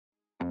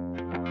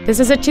This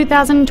is a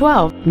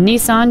 2012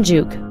 Nissan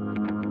Juke.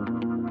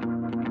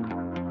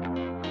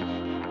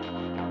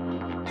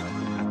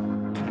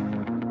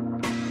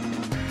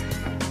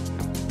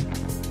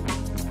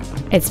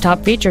 Its top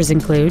features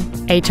include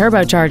a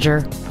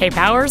turbocharger, a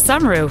power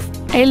sunroof,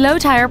 a low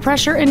tire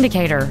pressure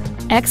indicator,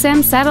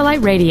 XM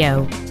satellite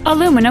radio,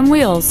 aluminum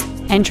wheels,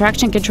 and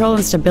traction control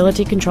and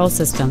stability control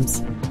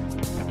systems.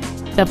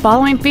 The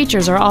following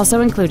features are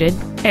also included: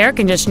 air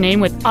conditioning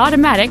with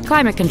automatic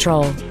climate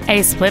control,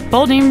 a split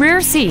folding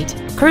rear seat,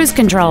 cruise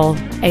control,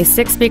 a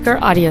 6-speaker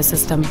audio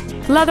system,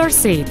 leather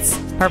seats,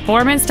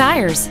 performance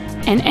tires,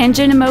 an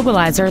engine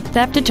immobilizer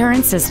theft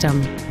deterrent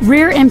system,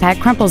 rear impact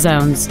crumple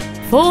zones,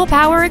 full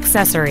power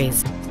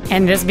accessories,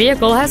 and this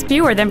vehicle has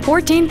fewer than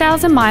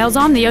 14,000 miles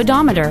on the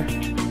odometer.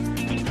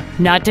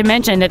 Not to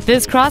mention that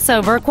this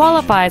crossover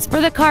qualifies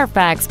for the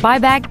Carfax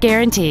buyback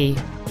guarantee.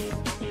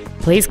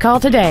 Please call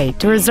today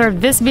to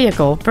reserve this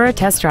vehicle for a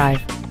test drive.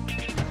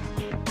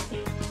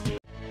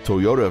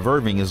 Toyota of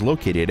Irving is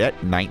located at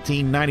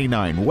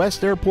 1999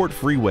 West Airport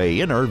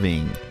Freeway in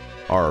Irving.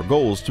 Our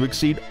goal is to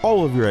exceed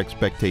all of your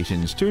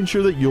expectations to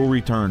ensure that you'll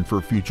return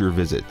for future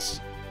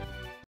visits.